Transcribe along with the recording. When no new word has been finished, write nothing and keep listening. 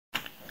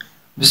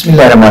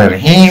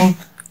Bismillahirrahmanirrahim.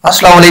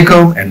 Assalamu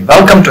alaikum and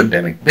welcome to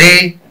Academic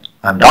Day.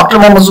 I'm Dr.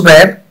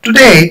 Zubair.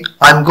 Today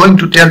I'm going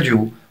to tell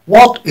you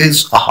what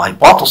is a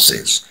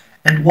hypothesis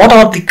and what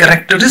are the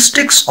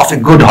characteristics of a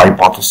good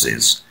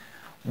hypothesis.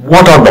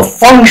 What are the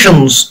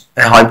functions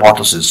a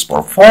hypothesis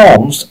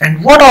performs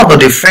and what are the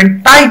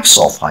different types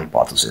of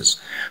hypothesis.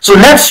 So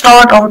let's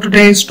start our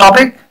today's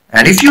topic,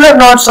 and if you have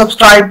not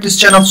subscribed this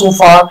channel so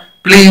far,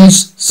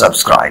 please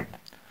subscribe.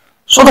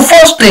 So the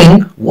first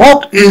thing,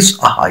 what is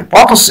a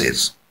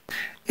hypothesis?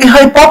 A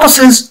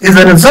hypothesis is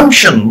an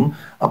assumption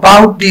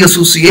about the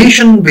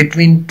association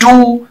between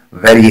two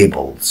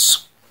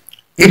variables.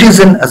 It is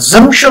an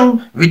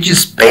assumption which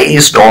is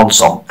based on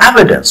some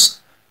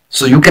evidence.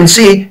 So you can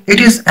say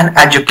it is an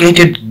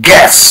educated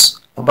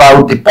guess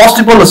about the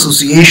possible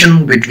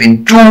association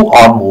between two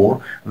or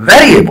more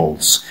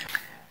variables.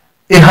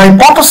 A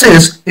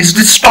hypothesis is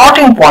the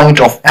starting point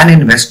of an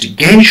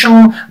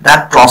investigation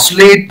that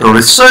translates the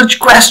research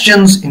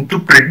questions into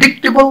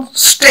predictable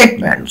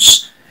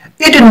statements.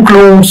 It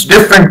includes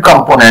different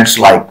components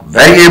like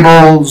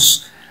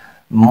variables,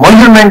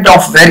 measurement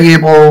of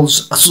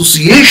variables,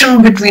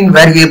 association between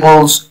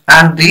variables,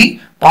 and the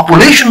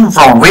population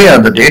from where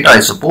the data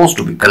is supposed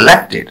to be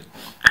collected.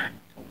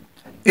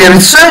 A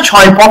research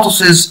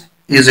hypothesis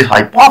is a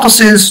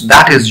hypothesis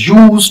that is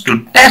used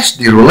to test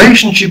the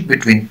relationship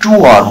between two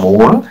or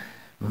more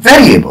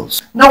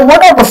variables. Now,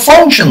 what are the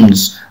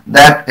functions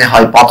that a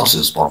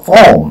hypothesis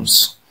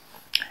performs?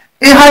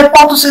 A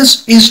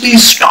hypothesis is the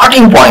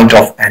starting point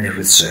of any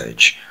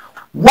research.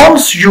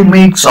 Once you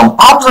make some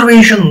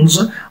observations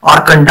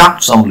or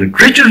conduct some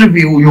literature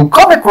review, you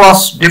come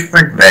across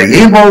different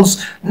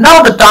variables.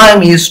 Now the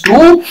time is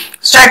to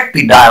set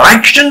the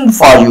direction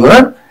for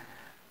your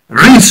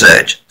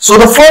research. So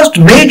the first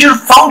major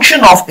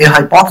function of a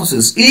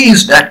hypothesis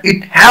is that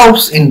it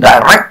helps in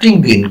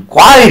directing the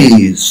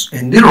inquiries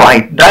in the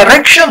right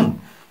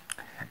direction.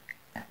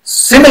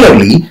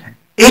 Similarly,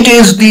 it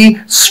is the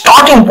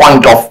starting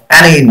point of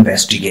any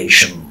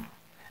investigation.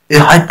 A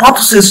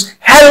hypothesis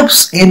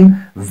helps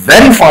in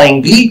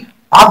verifying the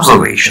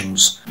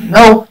observations.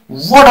 Now,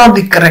 what are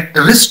the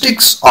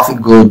characteristics of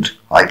a good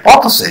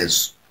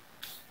hypothesis?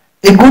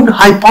 A good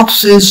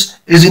hypothesis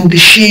is in the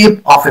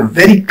shape of a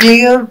very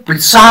clear,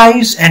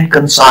 precise, and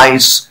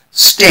concise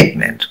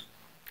statement.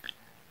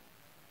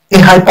 A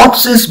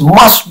hypothesis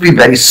must be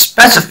very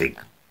specific.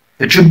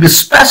 It should be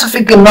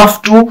specific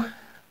enough to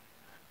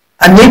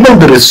enable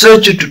the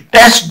researcher to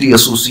test the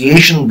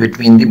association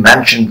between the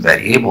mentioned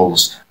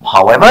variables.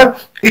 However,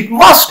 it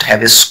must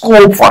have a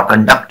scope for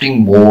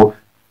conducting more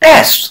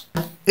tests.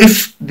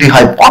 If the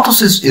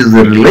hypothesis is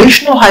a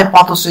relational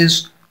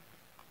hypothesis,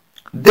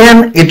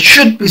 then it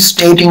should be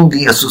stating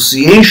the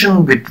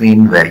association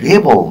between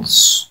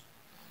variables.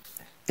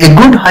 A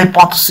good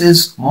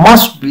hypothesis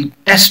must be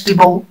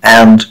testable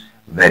and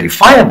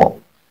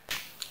verifiable.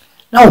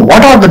 Now,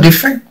 what are the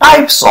different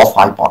types of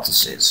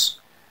hypotheses?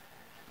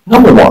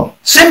 Number one,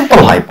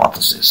 simple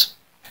hypothesis.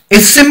 A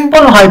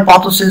simple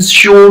hypothesis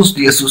shows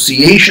the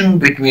association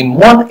between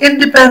one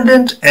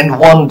independent and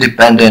one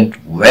dependent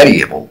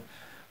variable.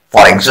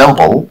 For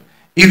example,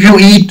 if you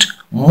eat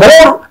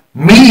more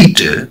meat,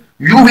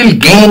 you will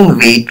gain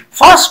weight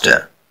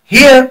faster.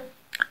 Here,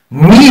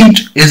 meat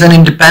is an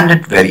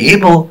independent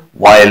variable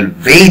while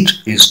weight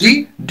is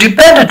the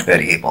dependent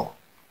variable.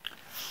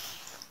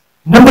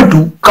 Number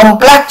two,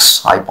 complex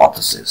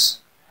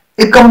hypothesis.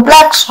 A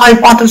complex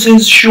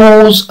hypothesis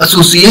shows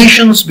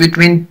associations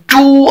between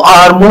two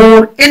or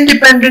more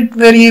independent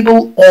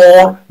variable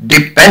or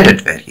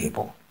dependent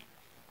variable.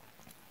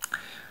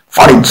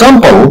 For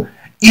example,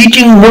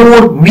 eating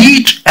more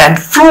meat and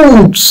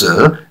fruits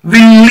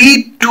will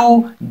lead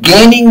to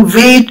gaining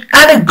weight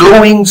and a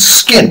glowing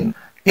skin.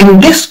 In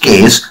this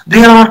case,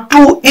 there are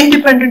two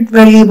independent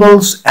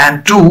variables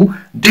and two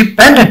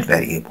dependent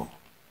variables.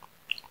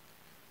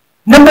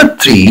 Number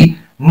three,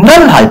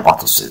 null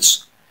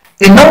hypothesis.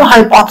 A null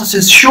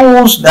hypothesis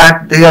shows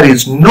that there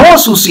is no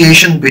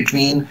association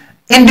between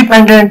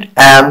independent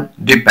and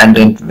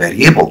dependent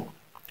variable.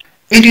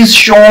 It is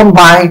shown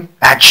by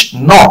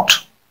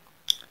H0.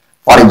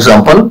 For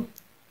example,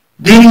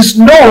 there is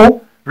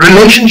no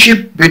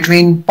relationship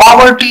between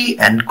poverty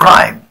and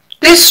crime.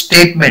 This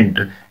statement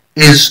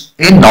is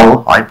a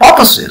null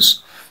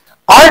hypothesis.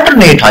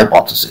 Alternate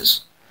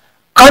hypothesis.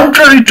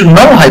 Contrary to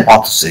null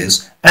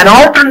hypothesis, an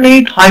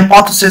alternate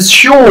hypothesis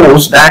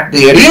shows that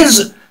there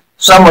is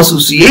some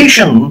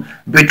association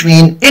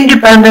between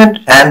independent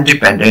and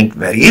dependent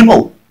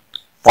variable.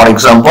 For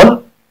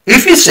example,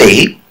 if we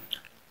say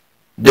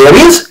there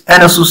is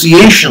an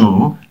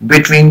association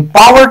between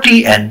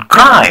poverty and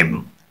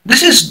crime,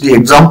 this is the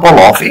example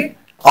of an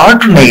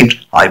alternate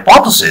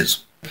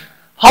hypothesis.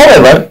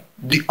 However,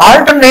 the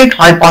alternate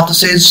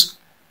hypothesis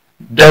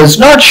does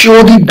not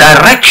show the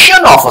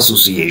direction of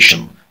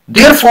association.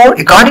 Therefore,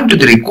 according to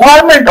the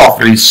requirement of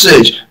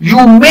research,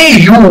 you may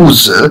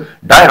use a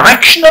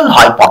directional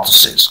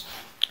hypothesis.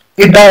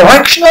 A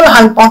directional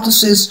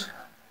hypothesis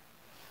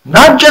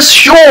not just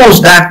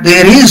shows that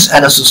there is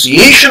an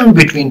association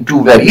between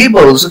two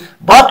variables,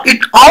 but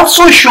it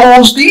also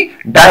shows the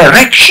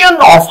direction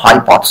of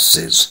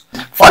hypothesis.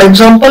 For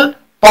example,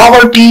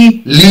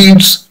 poverty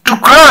leads to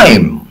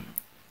crime.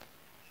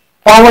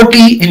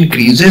 Poverty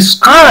increases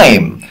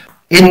crime.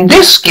 In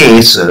this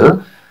case,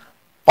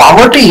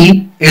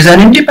 poverty is an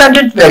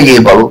independent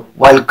variable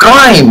while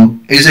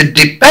crime is a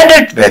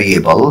dependent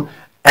variable,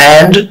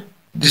 and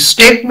the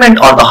statement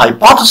or the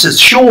hypothesis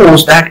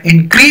shows that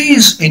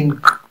increase in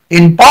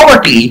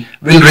poverty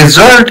will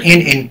result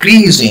in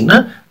increase in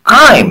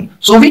crime.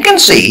 So we can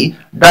say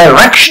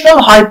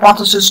directional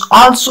hypothesis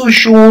also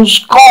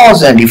shows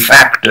cause and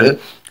effect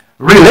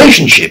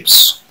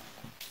relationships.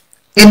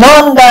 A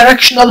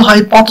non-directional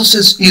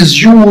hypothesis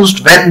is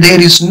used when there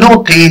is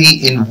no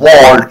theory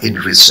involved in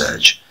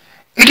research.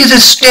 It is a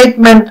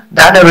statement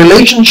that a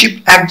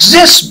relationship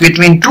exists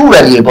between two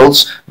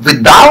variables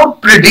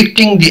without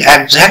predicting the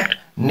exact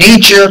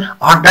nature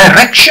or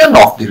direction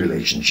of the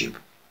relationship.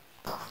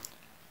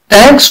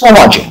 Thanks for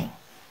watching.